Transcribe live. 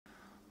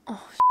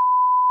Oh,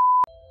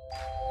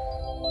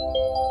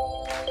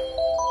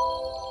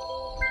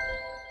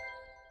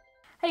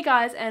 hey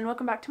guys, and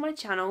welcome back to my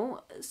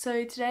channel.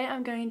 So today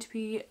I'm going to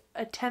be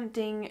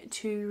attempting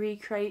to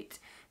recreate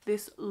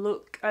this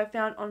look I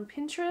found on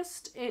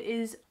Pinterest. It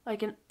is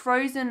like a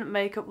Frozen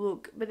makeup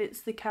look, but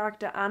it's the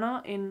character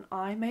Anna in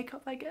eye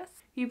makeup, I guess.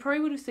 You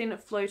probably would have seen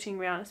it floating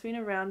around. It's been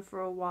around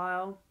for a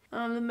while.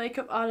 The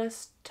makeup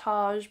artist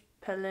Taj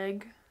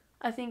Peleg,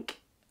 I think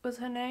was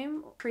her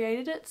name,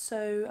 created it,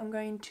 so I'm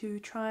going to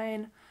try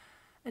and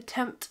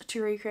attempt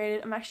to recreate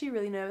it. I'm actually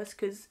really nervous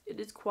because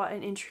it is quite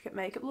an intricate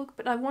makeup look,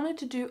 but I wanted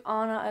to do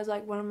Anna as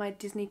like one of my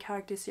Disney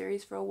character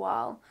series for a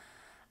while,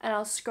 and I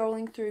was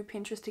scrolling through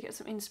Pinterest to get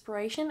some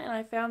inspiration, and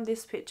I found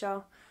this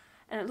picture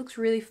and it looks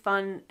really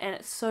fun, and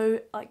it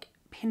so like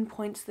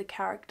pinpoints the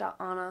character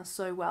Anna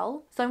so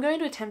well. So I'm going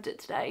to attempt it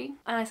today,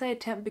 and I say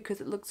attempt because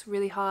it looks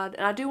really hard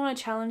and I do want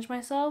to challenge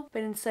myself,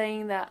 but in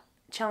saying that,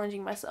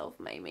 challenging myself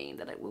may mean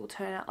that it will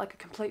turn out like a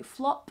complete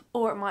flop,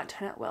 or it might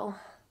turn out well.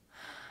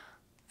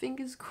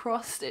 Fingers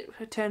crossed it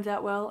turns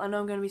out well. I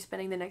know I'm going to be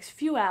spending the next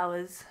few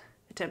hours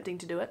attempting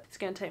to do it. It's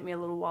going to take me a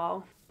little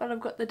while, but I've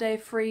got the day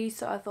free,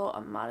 so I thought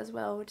I might as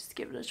well just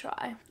give it a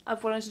try.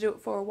 I've wanted to do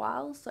it for a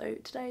while, so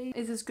today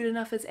is as good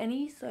enough as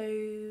any,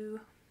 so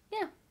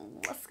yeah,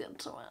 let's get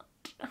into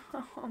it.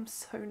 I'm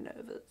so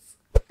nervous.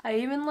 I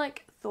even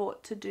like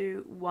thought to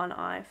do one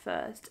eye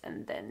first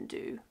and then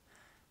do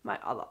my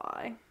other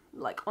eye,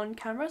 like on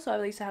camera, so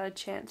at least I had a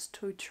chance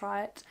to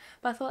try it,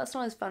 but I thought that's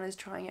not as fun as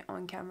trying it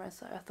on camera,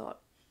 so I thought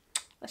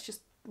let's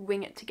just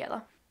wing it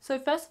together. So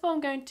first of all,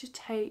 I'm going to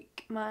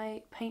take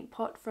my paint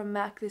pot from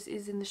MAC. This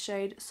is in the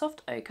shade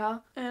Soft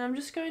Ochre, and I'm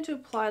just going to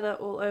apply that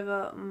all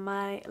over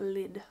my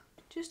lid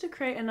just to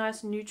create a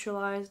nice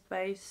neutralized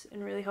base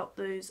and really help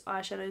those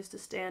eyeshadows to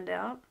stand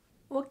out.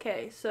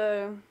 Okay,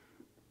 so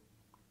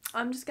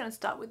I'm just going to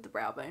start with the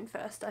brow bone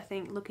first. I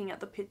think looking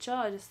at the picture,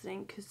 I just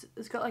think because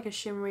it's got like a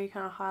shimmery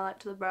kind of highlight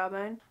to the brow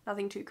bone,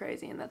 nothing too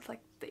crazy, and that's like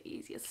the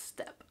easiest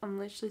step. I'm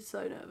literally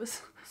so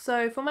nervous.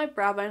 So for my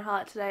brow bone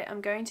highlight today,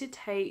 I'm going to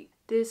take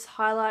this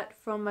highlight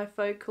from my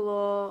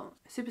Folklore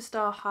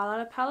Superstar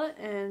highlighter palette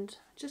and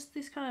just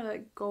this kind of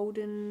like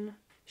golden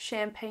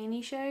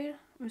champagne-y shade.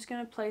 I'm just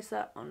going to place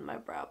that on my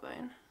brow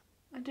bone.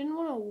 I didn't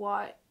want a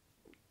white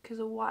because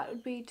a white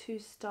would be too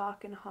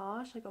stark and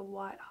harsh, like a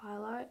white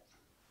highlight,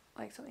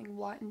 like something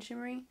white and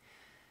shimmery,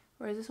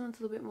 whereas this one's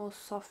a little bit more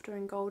softer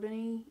and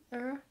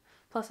goldeny-er.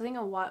 Plus I think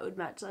a white would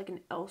match like an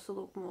Elsa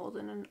look more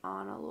than an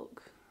Anna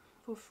look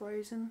for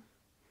Frozen.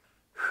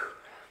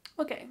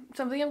 Okay,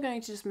 so I think I'm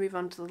going to just move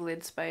on to the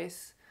lid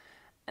space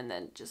and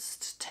then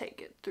just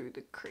take it through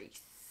the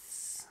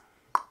crease.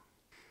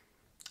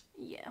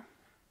 Yeah,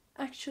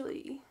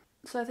 actually,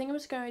 so I think I'm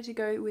just going to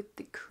go with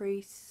the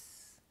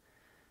crease.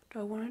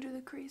 Do I want to do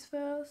the crease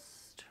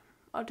first?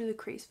 I'll do the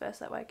crease first,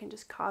 that way I can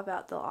just carve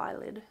out the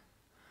eyelid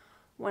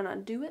when I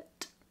do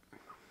it.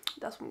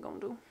 That's what I'm gonna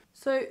do.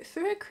 So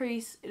through her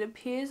crease, it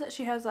appears that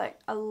she has like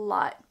a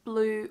light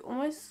blue,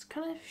 almost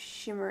kind of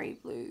shimmery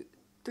blue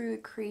through the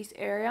crease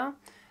area.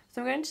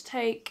 So I'm going to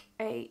take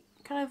a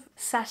kind of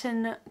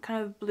satin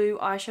kind of blue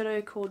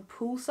eyeshadow called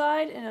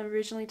Poolside, and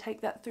originally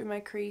take that through my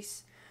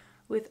crease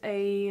with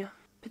a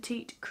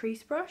petite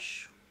crease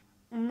brush.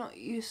 I'm not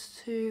used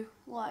to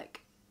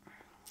like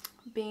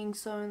being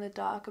so in the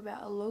dark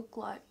about a look.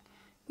 Like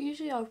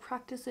usually I'll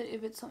practice it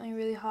if it's something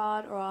really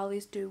hard, or I'll at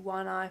least do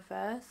one eye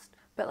first,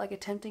 but like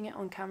attempting it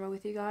on camera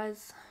with you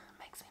guys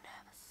makes me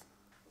nervous.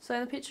 So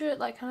in the picture it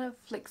like kind of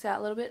flicks out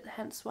a little bit,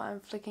 hence why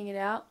I'm flicking it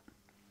out.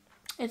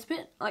 It's a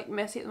bit like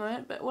messy at the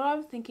moment, but what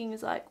I'm thinking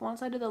is like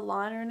once I do the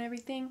liner and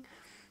everything,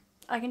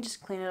 I can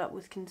just clean it up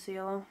with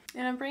concealer.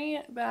 And I'm bringing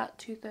it about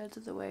 2/3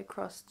 of the way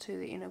across to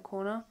the inner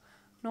corner,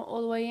 not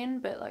all the way in,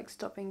 but like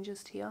stopping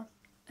just here.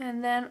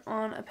 And then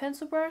on a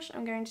pencil brush,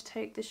 I'm going to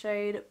take the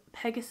shade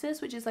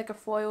Pegasus, which is like a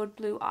foiled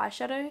blue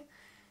eyeshadow.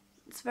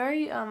 It's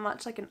very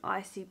much like an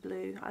icy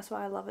blue. That's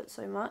why I love it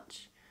so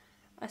much,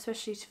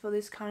 especially for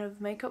this kind of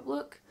makeup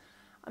look.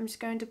 I'm just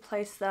going to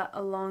place that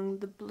along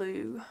the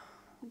blue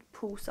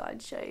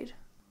Poolside shade.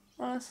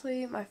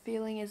 Honestly, my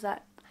feeling is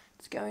that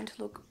it's going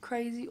to look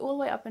crazy all the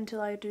way up until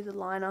I do the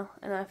liner,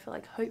 and I feel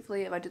like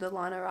hopefully if I do the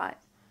liner right,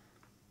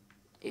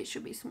 it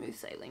should be smooth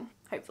sailing,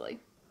 hopefully.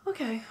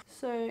 Okay,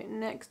 so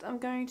next I'm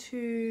going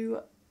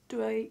to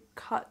do a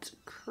cut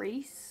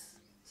crease.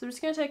 So I'm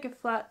just going to take a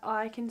flat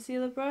eye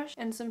concealer brush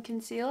and some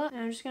concealer, and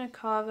I'm just going to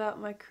carve out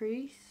my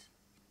crease,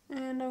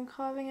 and I'm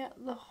carving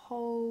out the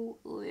whole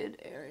lid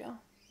area.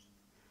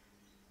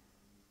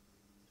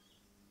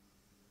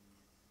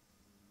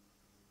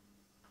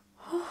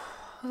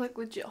 I was like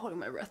legit holding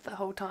my breath the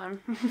whole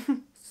time.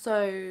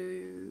 So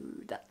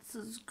that's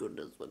as good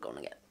as we're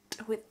gonna get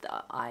with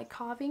the eye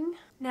carving.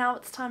 Now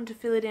it's time to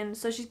fill it in.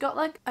 So she's got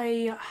like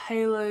a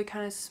halo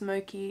kind of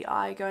smoky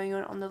eye going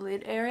on the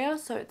lid area,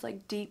 so it's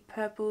like deep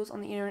purples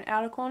on the inner and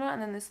outer corner,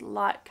 and then this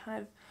light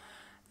kind of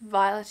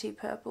violety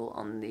purple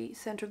on the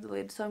center of the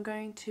lid. So I'm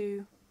going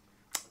to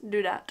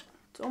do that.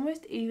 It's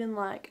almost even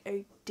like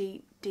a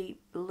deep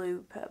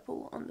blue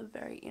purple on the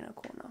very inner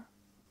corner.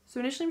 So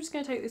initially I'm just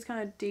going to take this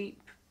kind of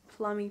deep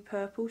plummy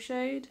purple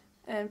shade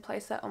and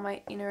place that on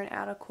my inner and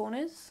outer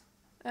corners.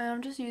 And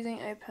I'm just using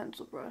a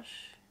pencil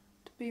brush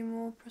to be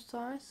more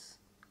precise.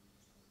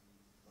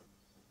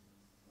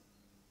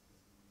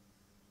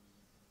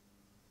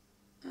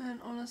 And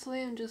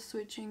honestly, I'm just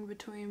switching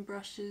between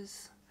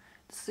brushes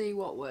to see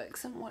what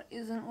works and what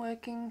isn't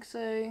working.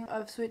 So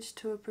I've switched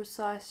to a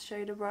precise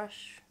shader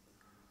brush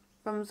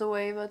from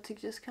Zoeva to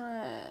just kind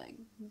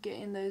of get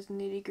in those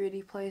nitty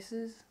gritty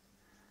places,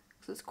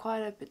 because it's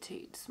quite a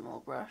petite small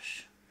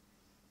brush.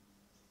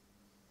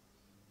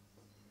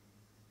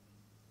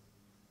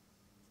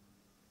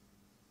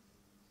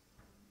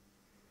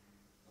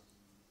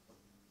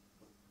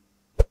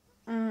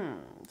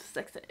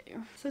 Sexy.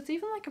 So it's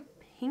even like a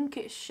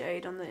pinkish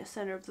shade on the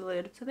center of the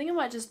lid. So I think I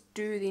might just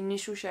do the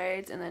initial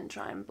shades and then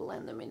try and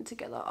blend them in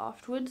together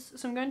afterwards.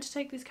 So I'm going to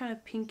take this kind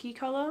of pinky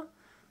color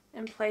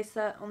and place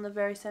that on the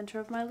very center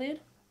of my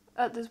lid.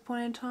 At this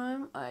point in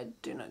time, I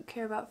do not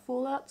care about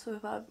fallout, so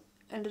if I've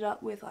ended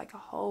up with like a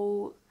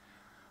whole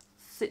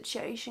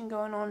situation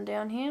going on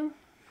down here,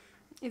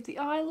 if the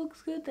eye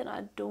looks good, then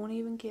I don't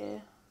even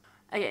care.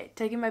 Okay,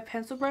 taking my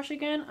pencil brush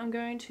again, I'm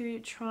going to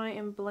try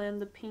and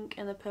blend the pink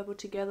and the purple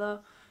together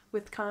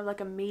with kind of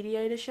like a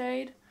mediator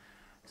shade.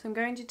 So I'm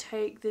going to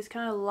take this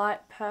kind of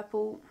light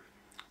purple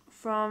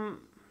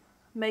from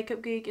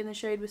Makeup Geek in the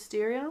shade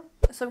Wisteria.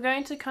 So I'm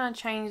going to kind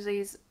of change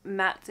these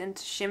mattes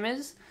into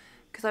shimmers,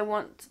 because I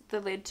want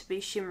the lid to be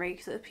shimmery,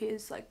 because it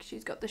appears like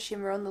she's got the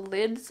shimmer on the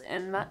lids,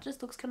 and matte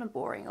just looks kind of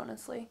boring,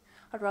 honestly.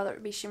 I'd rather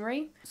it be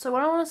shimmery. So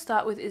what I want to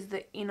start with is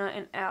the inner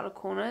and outer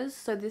corners.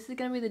 So this is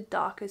going to be the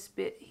darkest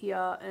bit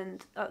here,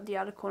 and at the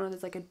outer corner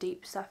there's like a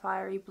deep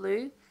sapphire-y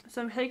blue.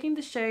 So I'm taking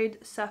the shade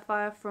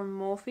Sapphire from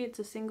Morphe. It's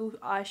a single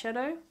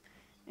eyeshadow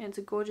and it's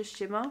a gorgeous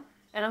shimmer.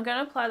 And I'm going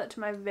to apply that to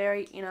my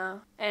very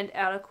inner and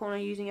outer corner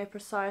using a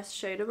precise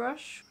shader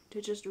brush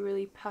to just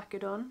really pack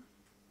it on.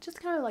 Just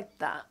kind of like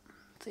that.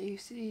 So you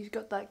see you've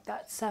got like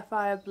that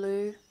sapphire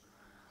blue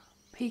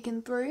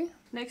peeking through.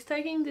 Next,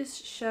 taking this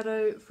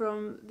shadow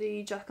from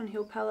the Jaclyn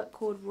Hill palette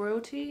called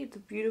Royalty. It's a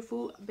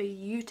beautiful,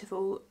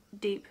 beautiful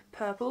deep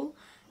purple.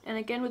 And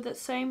again with that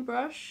same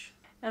brush,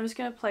 I'm just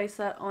going to place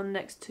that on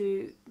next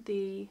to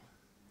the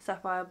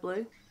sapphire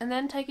blue. And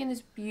then taking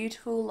this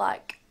beautiful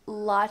like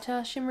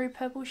lighter shimmery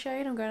purple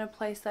shade, I'm going to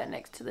place that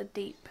next to the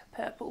deep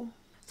purple.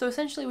 So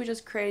essentially we're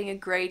just creating a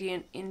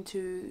gradient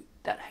into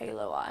that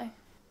halo eye.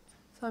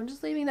 So I'm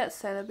just leaving that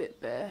center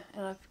bit bare,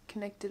 and I've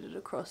connected it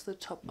across the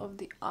top of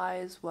the eye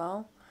as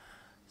well.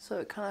 So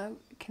it kind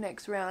of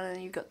connects around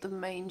and you've got the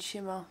main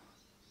shimmer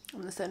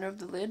on the center of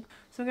the lid.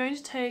 So I'm going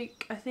to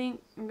take, I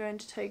think I'm going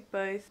to take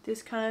both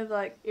this kind of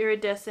like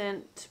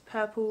iridescent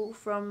purple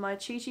from my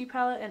Chi Chi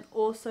palette, and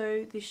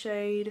also the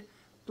shade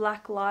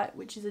Black Light,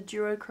 which is a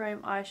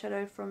duochrome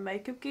eyeshadow from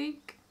Makeup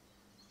Geek.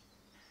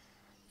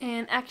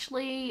 And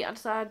actually I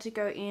decided to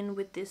go in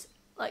with this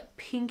like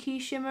pinky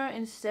shimmer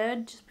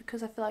instead, just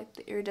because I feel like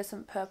the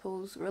iridescent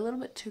purples were a little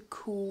bit too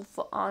cool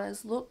for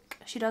Anna's look.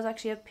 She does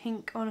actually have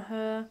pink on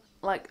her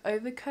like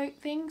overcoat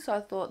thing, so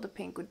I thought the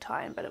pink would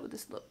tie in better with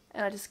this look.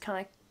 And I just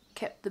kind of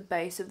kept the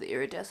base of the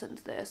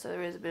iridescence there, so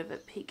there is a bit of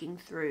it peeking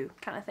through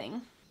kind of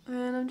thing.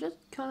 And I'm just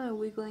kind of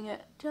wiggling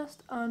it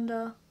just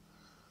under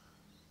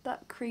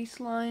that crease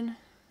line,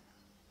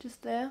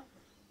 just there.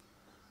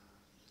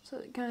 So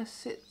it kind of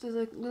sits, there's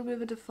a little bit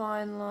of a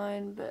defined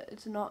line, but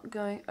it's not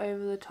going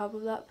over the top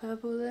of that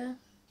purple there.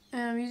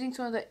 And I'm using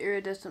some of that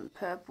iridescent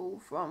purple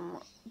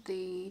from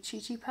the Chi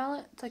Chi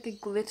palette. It's like a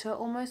glitter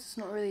almost, it's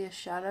not really a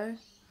shadow.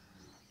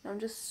 And I'm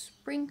just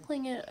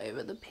sprinkling it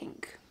over the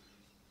pink,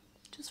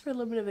 just for a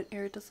little bit of an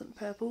iridescent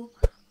purple.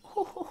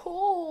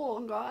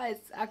 Oh, guys,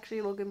 it's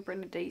actually looking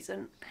pretty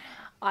decent.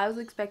 I was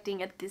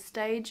expecting at this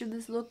stage of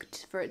this look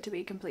for it to be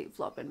a complete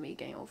flop and me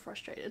getting all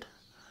frustrated.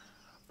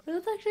 But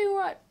it's actually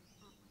alright.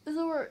 It's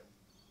alright.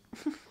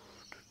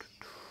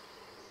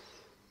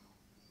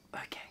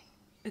 Okay,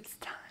 it's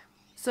time.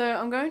 So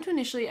I'm going to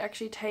initially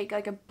actually take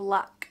like a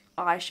black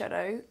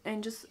eyeshadow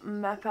and just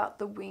map out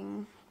the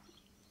wing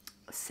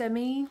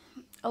semi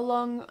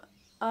along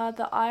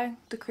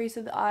the crease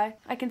of the eye.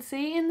 I can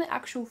see in the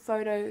actual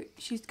photo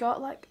she's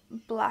got like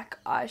black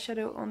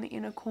eyeshadow on the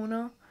inner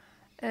corner,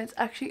 and it's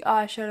actually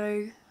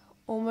eyeshadow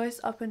almost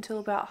up until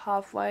about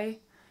halfway.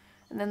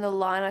 And then the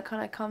liner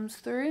kind of comes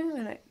through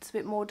and it's a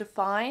bit more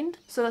defined.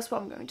 So that's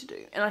what I'm going to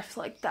do. And I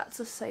feel like that's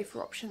a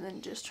safer option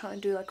than just trying to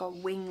do like a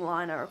wing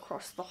liner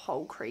across the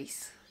whole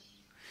crease.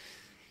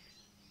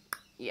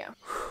 Yeah.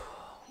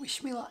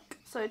 Wish me luck.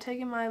 So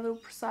taking my little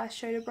precise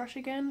shader brush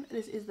again.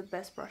 This is the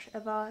best brush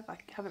ever, if I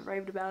haven't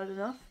raved about it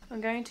enough. I'm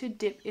going to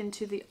dip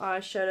into the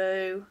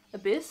eyeshadow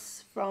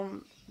Abyss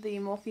from the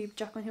Morphe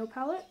Jaclyn Hill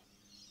palette.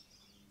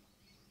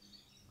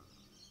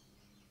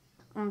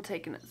 I'm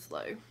taking it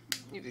slow,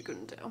 if you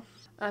couldn't tell.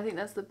 I think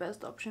that's the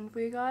best option for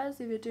you guys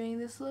if you're doing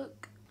this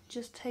look.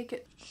 Just take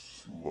it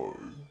slow.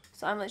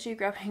 So I'm literally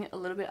grabbing it a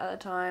little bit at a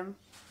time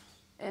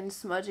and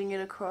smudging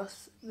it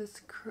across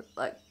this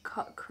like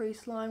cut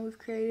crease line we've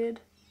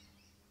created,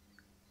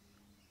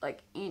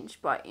 like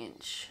inch by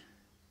inch,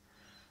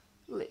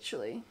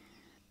 literally.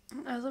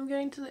 As I'm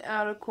getting to the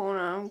outer corner,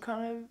 I'm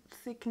kind of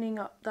thickening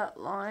up that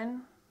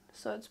line.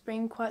 So it's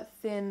being quite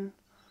thin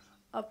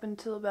up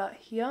until about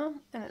here,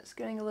 and it's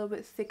getting a little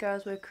bit thicker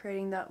as we're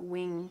creating that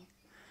wing.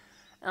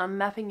 And I'm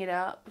mapping it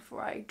out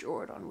before I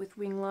draw it on with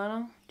wing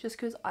liner, just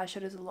because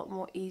eyeshadow is a lot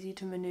more easy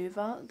to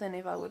maneuver than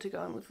if I were to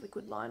go in with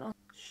liquid liner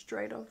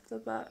straight off the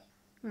bat.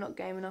 I'm not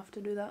game enough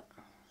to do that.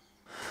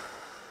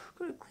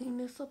 Gotta clean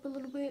this up a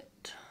little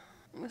bit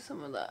with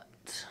some of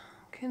that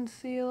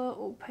concealer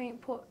or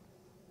paint pot,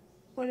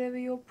 whatever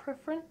your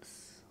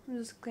preference. I'm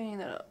just cleaning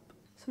that up.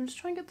 So I'm just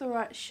trying to get the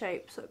right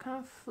shape so it kind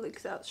of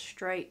flicks out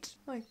straight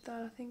like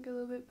that. I think a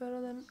little bit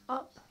better than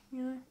up,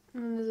 you know.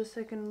 And then there's a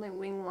second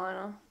wing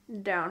liner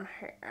down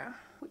here,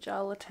 which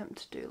I'll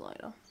attempt to do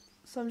later.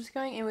 So I'm just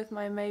going in with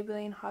my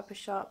Maybelline Hyper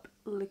Sharp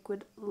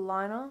liquid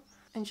liner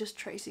and just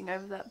tracing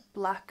over that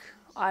black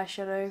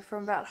eyeshadow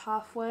from about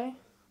halfway.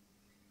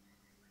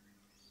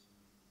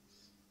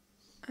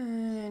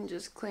 And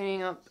just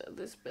cleaning up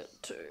this bit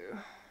too.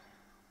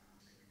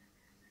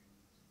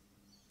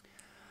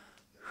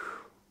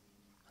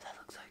 That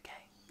looks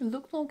okay. It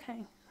looks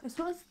okay. It's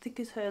not as thick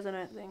as hers, I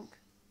don't think.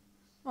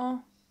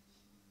 Oh.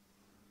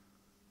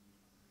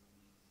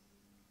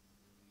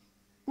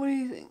 What do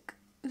you think?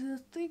 Is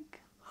this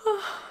thick?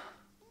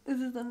 This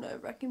is the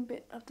nerve-wracking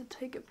bit. I have to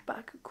take it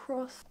back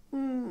across.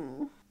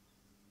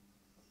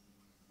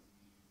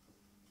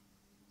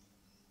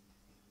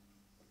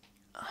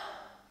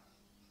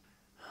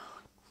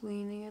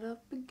 Cleaning it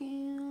up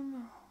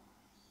again.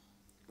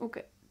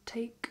 Okay,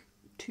 take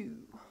 2.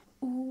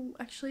 Ooh,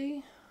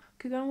 actually,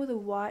 could go on with a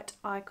white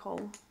eye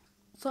kohl.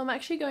 So I'm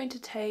actually going to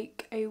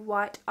take a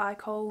white eye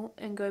kohl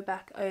and go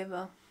back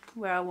over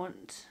where I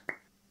want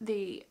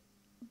the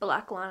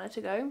black liner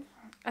to go.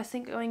 I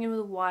think going in with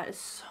a white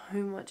is so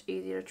much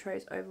easier to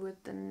trace over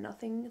with than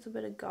nothing. It's a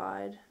better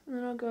guide. And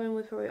then I'll go in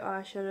with probably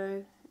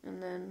eyeshadow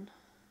and then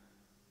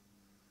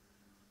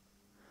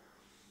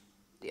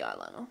the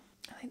eyeliner.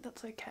 I think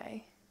that's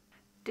okay.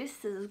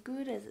 This is as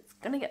good as it's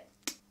gonna get.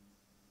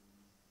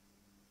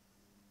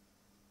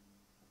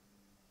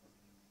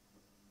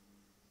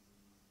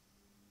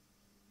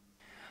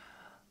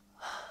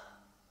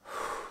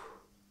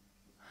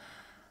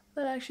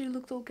 That actually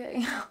looked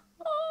okay.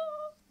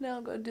 Now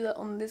I've got to do that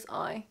on this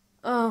eye.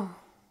 Oh.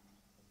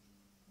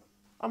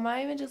 I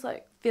might even just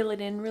like fill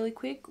it in really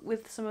quick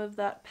with some of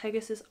that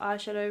Pegasus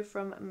eyeshadow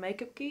from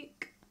Makeup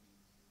Geek.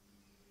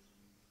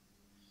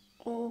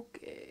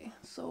 Okay,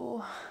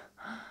 so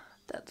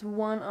that's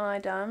one eye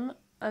done.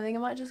 I think I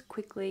might just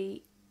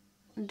quickly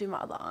do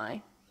my other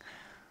eye.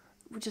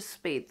 We'll just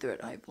speed through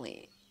it,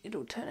 hopefully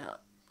it'll turn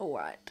out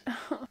alright.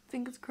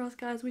 Fingers crossed,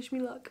 guys, wish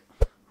me luck.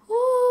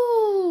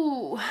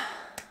 Ooh.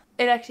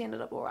 It actually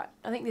ended up alright.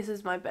 I think this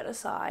is my better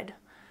side.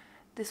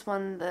 This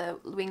one, the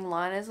wing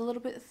liner is a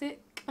little bit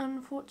thick,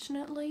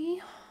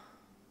 unfortunately.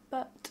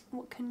 But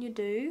what can you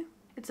do?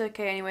 It's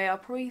okay anyway. I'll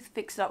probably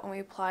fix it up when we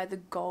apply the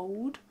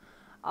gold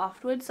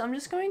afterwards. So I'm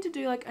just going to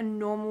do like a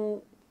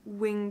normal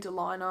winged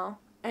liner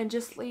and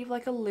just leave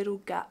like a little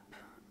gap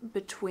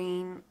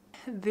between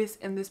this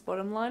and this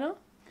bottom liner.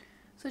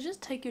 So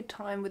just take your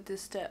time with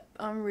this step.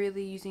 I'm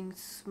really using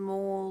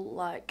small,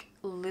 like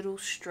little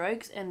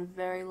strokes and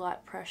very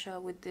light pressure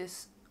with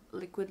this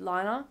liquid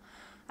liner.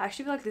 I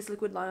actually feel like this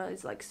liquid liner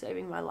is like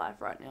saving my life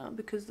right now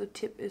because the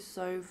tip is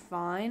so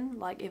fine.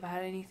 Like if I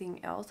had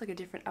anything else, like a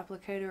different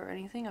applicator or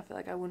anything, I feel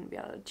like I wouldn't be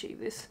able to achieve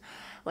this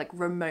like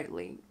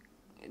remotely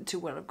to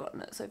what I've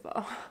gotten it so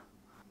far.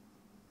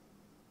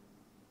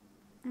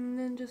 And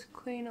then just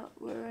clean up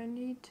where I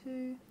need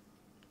to.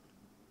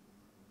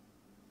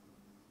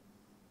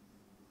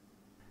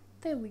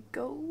 There we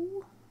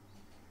go.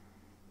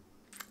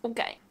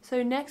 Okay,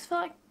 so next for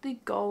like the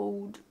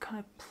gold kind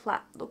of plait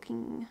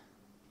looking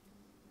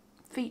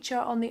feature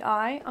on the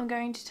eye, I'm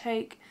going to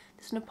take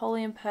this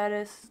Napoleon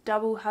Perdis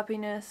Double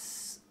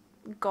Happiness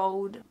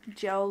Gold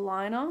Gel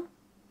Liner.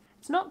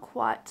 It's not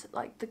quite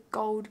like the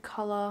gold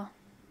colour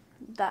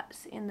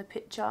that's in the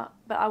picture,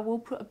 but I will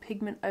put a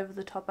pigment over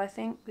the top. I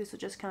think this will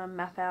just kind of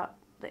map out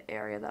the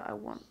area that I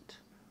want.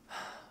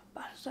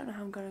 But I just don't know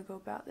how I'm going to go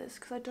about this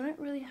because I don't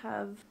really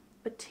have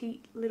a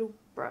petite little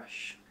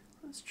brush.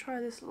 Let's try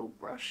this little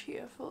brush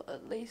here for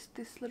at least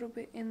this little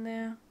bit in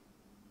there.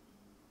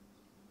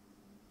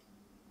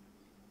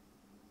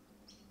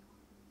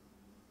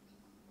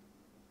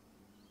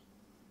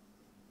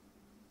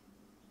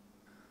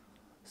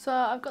 So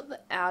I've got the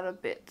outer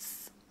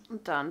bits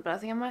done, but I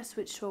think I might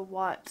switch to a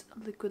white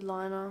liquid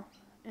liner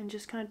and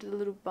just kind of do the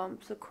little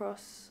bumps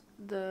across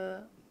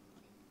the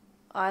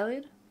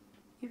eyelid.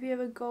 If you have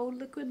a gold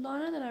liquid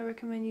liner, then I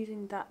recommend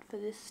using that for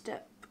this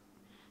step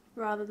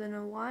rather than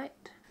a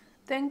white.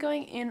 Then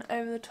going in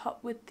over the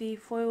top with the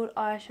foiled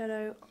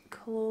eyeshadow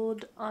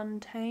Claude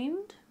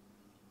Untamed.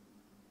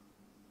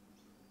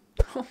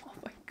 Oh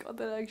my god,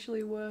 that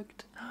actually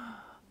worked.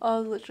 I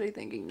was literally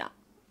thinking, nah,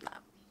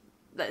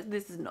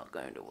 this is not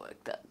going to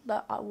work.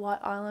 That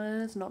white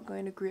eyeliner is not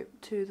going to grip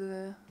to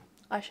the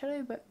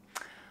eyeshadow, but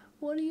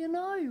what do you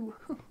know?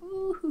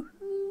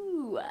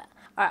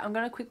 Alright, I'm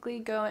going to quickly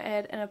go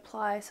ahead and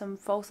apply some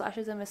false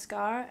lashes and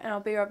mascara, and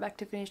I'll be right back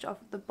to finish off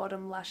the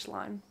bottom lash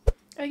line.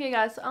 Okay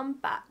guys, so I'm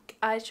back.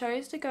 I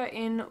chose to go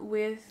in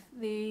with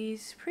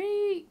these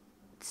pretty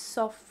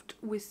soft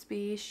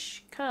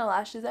wispy-ish kind of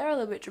lashes. They're a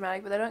little bit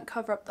dramatic, but they don't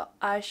cover up the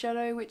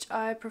eyeshadow, which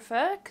I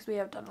prefer because we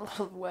have done a lot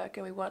of work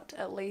and we want to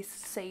at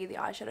least see the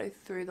eyeshadow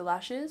through the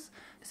lashes.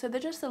 So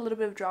they're just a little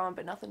bit of drama,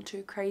 but nothing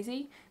too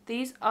crazy.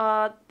 These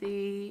are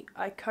the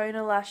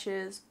Icona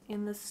lashes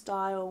in the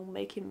style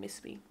Make Him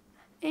Miss Me.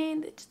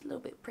 And it's just a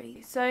little bit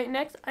pretty. So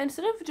next,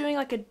 instead of doing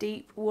like a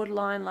deep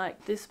waterline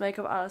like this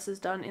makeup artist has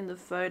done in the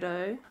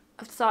photo,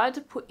 I've decided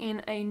to put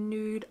in a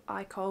nude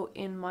eye kohl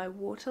in my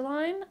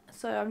waterline.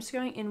 So I'm just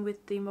going in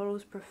with the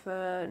Models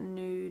Prefer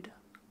Nude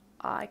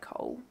Eye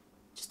Kohl,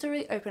 just to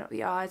really open up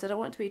the eyes. I don't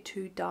want it to be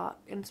too dark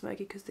and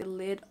smoky because the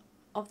lid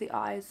of the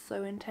eye is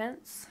so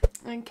intense.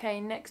 Okay,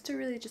 next, to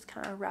really just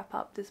kind of wrap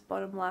up this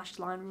bottom lash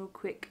line real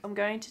quick, I'm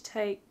going to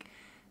take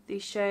the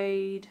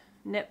shade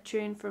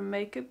Neptune from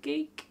Makeup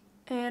Geek,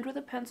 and with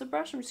a pencil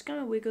brush I'm just going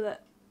to wiggle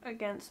that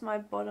against my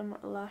bottom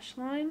lash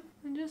line,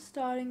 and just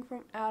starting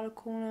from outer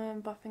corner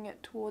and buffing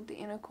it toward the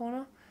inner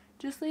corner,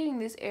 just leaving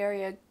this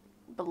area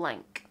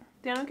blank.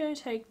 Then I'm going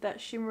to take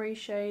that shimmery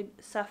shade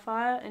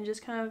Sapphire and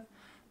just kind of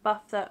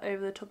buff that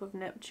over the top of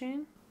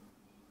Neptune.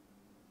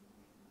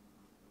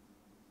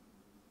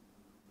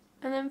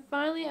 And then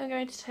finally I'm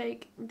going to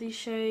take the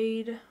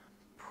shade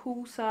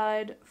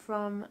Poolside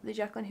from the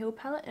Jaclyn Hill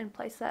palette and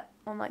place that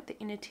on like the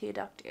inner tear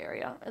duct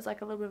area as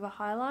like a little bit of a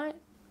highlight.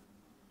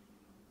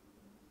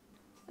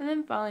 And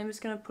then finally I'm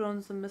just going to put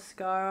on some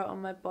mascara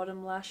on my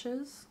bottom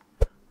lashes.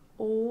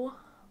 Oh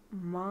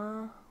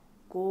my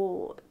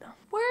god.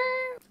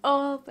 Where?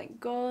 Oh thank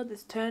god,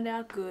 this turned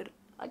out good.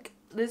 Like,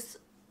 this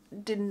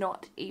did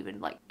not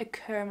even like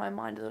occur in my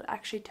mind that it would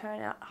actually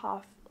turn out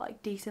half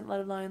like decent, let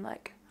alone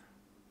like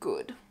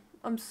good.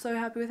 I'm so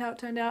happy with how it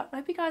turned out. I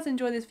hope you guys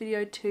enjoyed this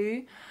video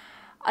too.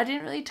 I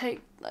didn't really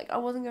take, like, I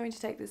wasn't going to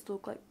take this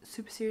look like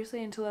super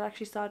seriously until it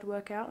actually started to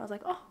work out. And I was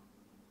like, oh.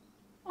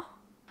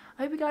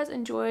 I hope you guys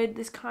enjoyed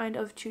this kind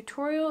of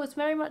tutorial. It's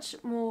very much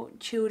more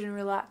chilled and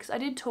relaxed. I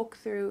did talk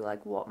through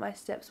like what my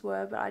steps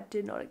were, but I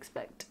did not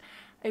expect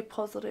a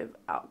positive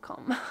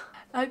outcome.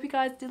 I hope you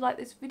guys did like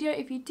this video.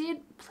 If you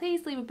did,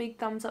 please leave a big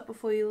thumbs up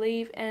before you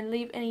leave, and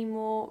leave any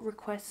more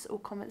requests or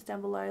comments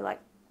down below.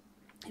 Like,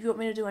 if you want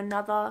me to do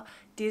another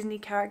Disney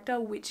character,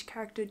 which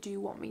character do you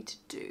want me to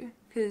do?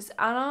 Because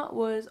Anna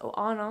was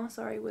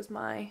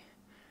my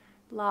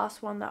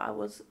last one that I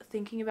was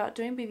thinking about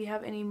doing. But if you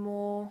have any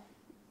more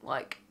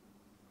like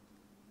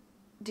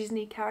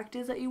Disney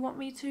characters that you want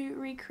me to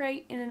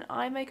recreate in an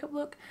eye makeup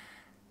look,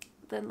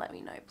 then let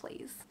me know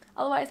please.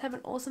 Otherwise, have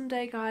an awesome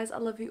day guys. I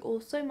love you all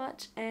so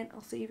much, and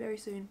I'll see you very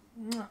soon.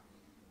 Mwah.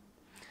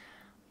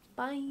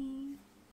 Bye.